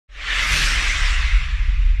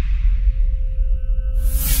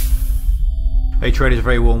Hey traders, a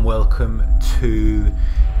very warm welcome to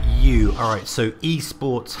you. Alright, so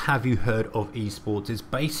eSports, have you heard of eSports? It's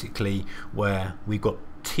basically where we've got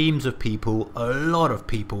teams of people, a lot of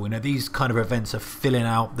people. You know, these kind of events are filling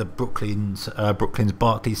out the Brooklyn's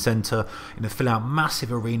Barclays Center, filling out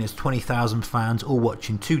massive arenas, 20,000 fans all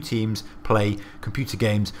watching two teams play computer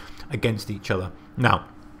games against each other. Now,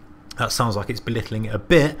 that sounds like it's belittling it a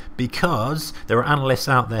bit, because there are analysts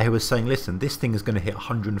out there who are saying, listen, this thing is going to hit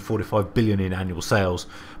 145 billion in annual sales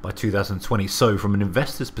by 2020. So from an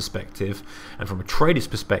investor's perspective and from a trader's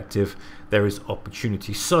perspective, there is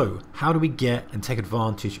opportunity. So how do we get and take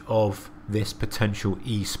advantage of this potential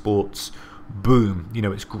esports boom? You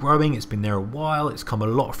know, it's growing, it's been there a while, it's come a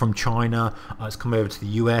lot from China, it's come over to the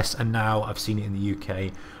US, and now I've seen it in the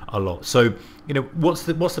UK a lot. So, you know, what's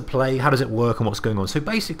the play, how does it work, and what's going on? So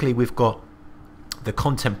basically we've got the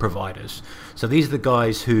content providers. So these are the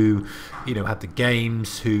guys who, you know, have the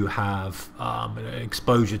games, who have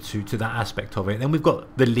exposure to that aspect of it. Then we've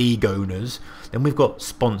got the league owners, then we've got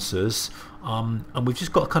sponsors, and we've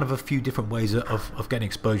just got kind of a few different ways of getting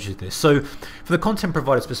exposure to this. So from the content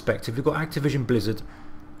providers perspective, we've got Activision Blizzard,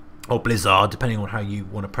 or Blizzard, depending on how you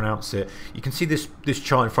want to pronounce it. You can see this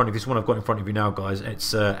chart in front of you. This one I've got in front of you now, guys.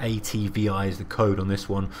 It's ATVI is the code on this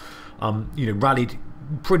one. You know, rallied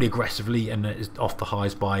pretty aggressively and is off the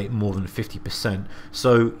highs by more than 50%.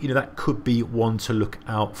 So, you know, that could be one to look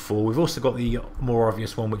out for. We've also got the more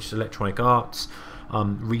obvious one, which is Electronic Arts.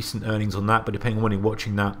 Recent earnings on that, but depending on when you're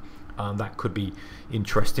watching that, that could be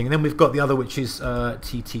interesting. And then we've got the other, which is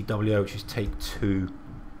TTWO, which is Take-Two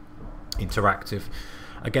Interactive.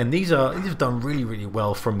 Again, these have done really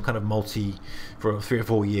well from kind of for a 3 or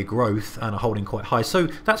 4 year growth and are holding quite high. So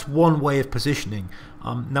that's one way of positioning.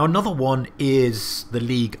 Now another one is the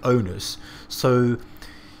league owners. So,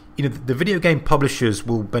 you know, the video game publishers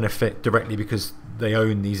will benefit directly because they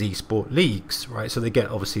own these esport leagues, right? So they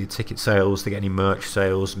get obviously the ticket sales, they get any merch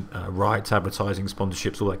sales, rights, advertising,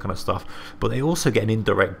 sponsorships, all that kind of stuff. But they also get an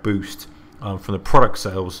indirect boost from the product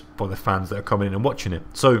sales by the fans that are coming in and watching it.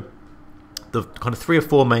 So the kind of 3 or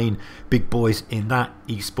 4 main big boys in that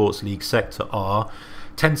esports league sector are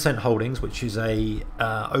Tencent Holdings, which is a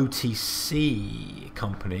OTC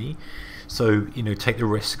company. So, you know, take the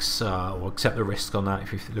risks or accept the risks on that.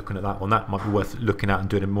 If you're looking at that one, that might be worth looking at and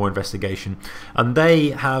doing more investigation. And they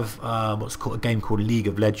have what's called a game called League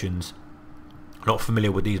of Legends. Not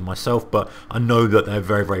familiar with these myself, but I know that they're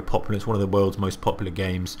very popular. It's one of the world's most popular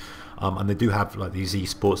games, and they do have like these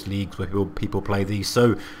esports leagues where people play these.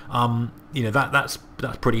 So you know, that's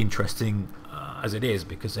pretty interesting as it is,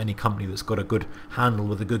 because any company that's got a good handle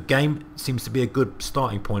with a good game seems to be a good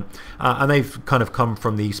starting point. And they've kind of come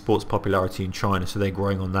from the esports popularity in China, so they're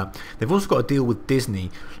growing on that. They've also got a deal with Disney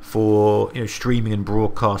for, you know, streaming and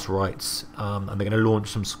broadcast rights, and they're going to launch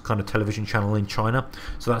some kind of television channel in China,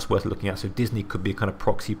 so that's worth looking at. So Disney could be a kind of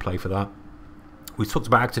proxy play for that. We talked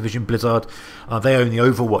about Activision Blizzard. They own the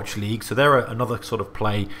Overwatch League, so they're another sort of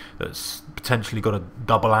play that's potentially got a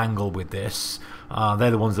double angle with this.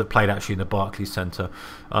 They're the ones that played actually in the Barclays Center,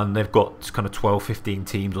 and they've got kind of 12-15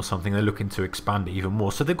 teams or something. They're looking to expand it even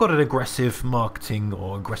more, so they've got an aggressive marketing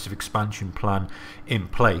or aggressive expansion plan in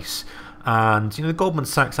place. And, you know, the Goldman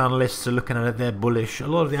Sachs analysts are looking at it, they're bullish. A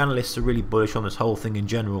lot of the analysts are really bullish on this whole thing in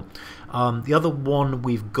general. The other one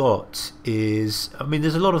we've got is, I mean,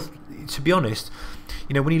 there's a lot of, to be honest,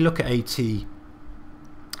 you know, when you look at ACT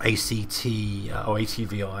or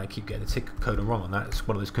ATVI, I keep getting the ticker code wrong on that, it's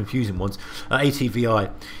one of those confusing ones.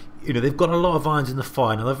 ATVI, you know, they've got a lot of irons in the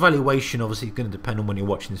fire. Now the valuation obviously is going to depend on when you're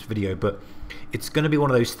watching this video, but it's going to be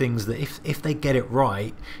one of those things that if they get it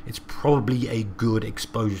right, it's probably a good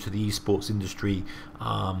exposure to the esports industry,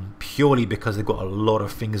 purely because they've got a lot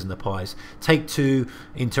of fingers in the pies. Take-Two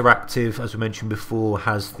Interactive, as we mentioned before,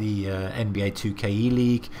 has the NBA 2K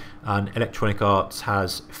League, and Electronic Arts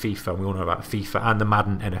has FIFA. We all know about FIFA and the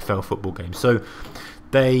Madden NFL football game. So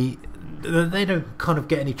they don't kind of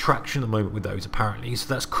get any traction at the moment with those, apparently,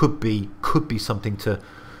 so that could be something to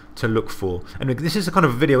look for. And this is a kind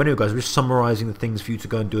of a video anyway, guys. We're just summarising the things for you to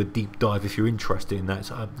go and do a deep dive if you're interested in that.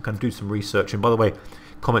 So I'm going to do some research, and by the way,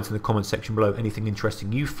 comments in the comment section below anything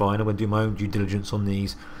interesting you find. I'm going to do my own due diligence on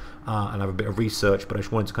these and have a bit of research, but I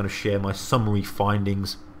just wanted to kind of share my summary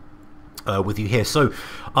findings with you here. So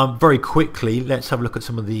very quickly, let's have a look at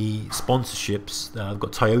some of the sponsorships. We've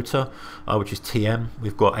got Toyota, which is TM.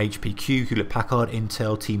 We've got HPQ, Hewlett-Packard,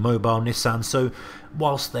 Intel, T-Mobile, Nissan. So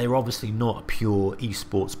whilst they're obviously not a pure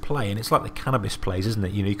esports play, and it's like the cannabis plays, isn't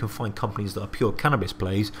it? You know, you can find companies that are pure cannabis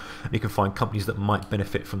plays, and you can find companies that might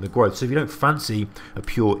benefit from the growth. So if you don't fancy a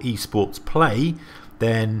pure esports play,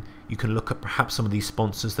 then you can look at perhaps some of these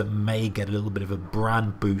sponsors that may get a little bit of a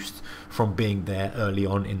brand boost from being there early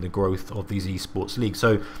on in the growth of these esports leagues.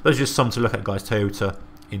 So those are just some to look at, guys. Toyota,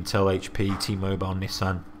 Intel, HP, T-Mobile,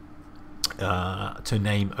 Nissan, to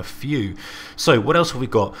name a few. So what else have we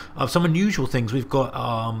got? Some unusual things. We've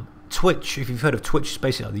got Twitch. If you've heard of Twitch, it's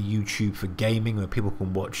basically like the YouTube for gaming, where people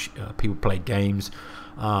can watch people play games.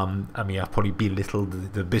 I mean, I've probably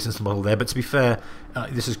belittled the business model there, but to be fair,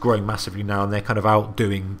 this is growing massively now, and they're kind of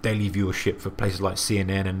outdoing daily viewership for places like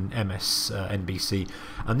CNN and MSNBC.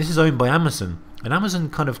 And this is owned by Amazon, and Amazon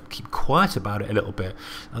kind of keep quiet about it a little bit.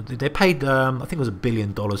 They paid, I think it was $1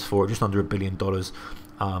 billion for it, just under $1 billion,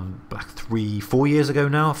 back 3-4 years ago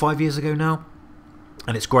now, 5 years ago now.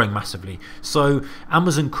 And it's growing massively. So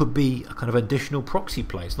Amazon could be a kind of additional proxy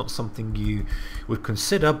play. It's not something you would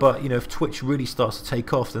consider, but if Twitch really starts to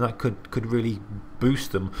take off, then that could really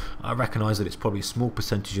boost them. I recognise that it's probably a small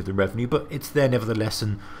percentage of the revenue, but it's there nevertheless,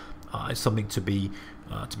 and it's something to be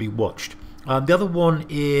watched. The other one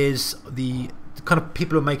is the kind of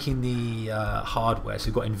people who are making the hardware. So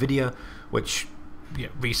you've got Nvidia, which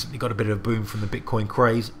recently got a bit of a boom from the Bitcoin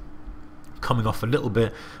craze, coming off a little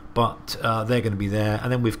bit, but they're going to be there.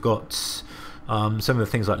 And then we've got some of the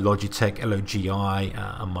things like Logitech, LOGI,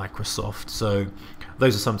 and Microsoft. So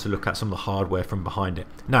those are some to look at, some of the hardware from behind it.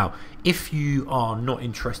 Now, if you are not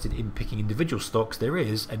interested in picking individual stocks, there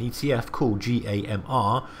is an ETF called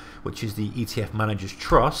GAMR, which is the ETF Managers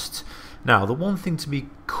Trust. Now, the one thing to be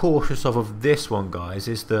cautious of this one, guys,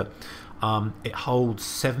 is that it holds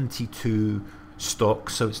 72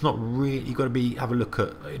 stocks, so it's not really, you've got to have a look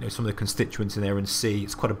at some of the constituents in there and see.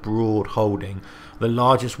 It's quite a broad holding. The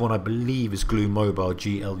largest one, I believe, is Glue Mobile,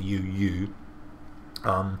 GLUU.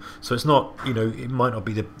 So it's not, it might not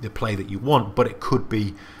be the play that you want, but it could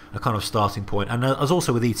be a kind of starting point. And as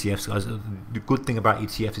also with ETFs, guys, the good thing about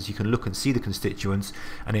ETFs is you can look and see the constituents,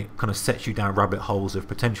 and it kind of sets you down rabbit holes of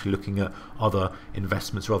potentially looking at other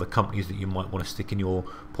investments or other companies that you might want to stick in your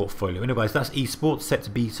portfolio. Anyways, that's esports, set to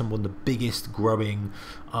be some of the biggest growing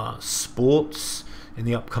sports in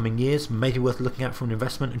the upcoming years. Maybe worth looking at from an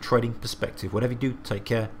investment and trading perspective. Whatever you do, take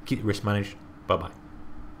care, keep the risk managed. Bye bye.